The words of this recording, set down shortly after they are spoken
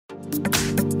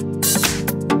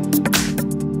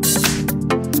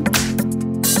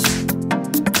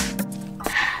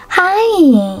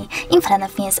Hi! In front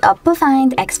of me is OPPO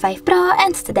Find X5 Pro,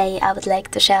 and today I would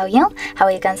like to show you how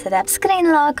you can set up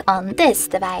screen lock on this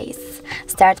device.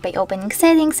 Start by opening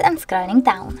settings and scrolling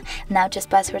down. Now choose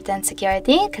password and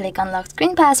security, click on lock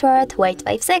screen password, wait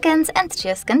 5 seconds and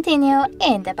choose continue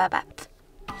in the pop-up.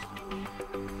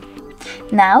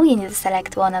 Now you need to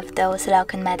select one of those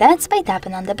locking methods by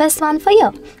tapping on the best one for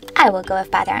you. I will go with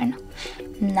pattern.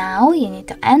 Now you need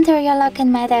to enter your login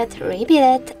method, repeat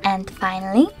it, and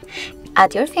finally,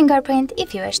 add your fingerprint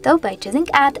if you wish to by choosing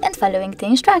add and following the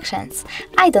instructions.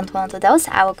 I don't want to those,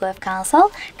 I will go with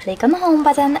cancel, click on the home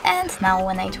button, and now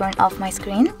when I turn off my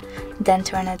screen, then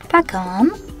turn it back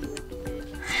on.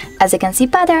 As you can see,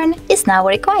 pattern is now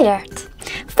required.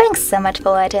 Thanks so much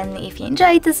for watching. If you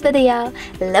enjoyed this video,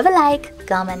 leave a like,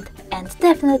 comment, and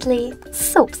definitely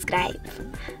subscribe.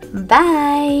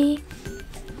 Bye!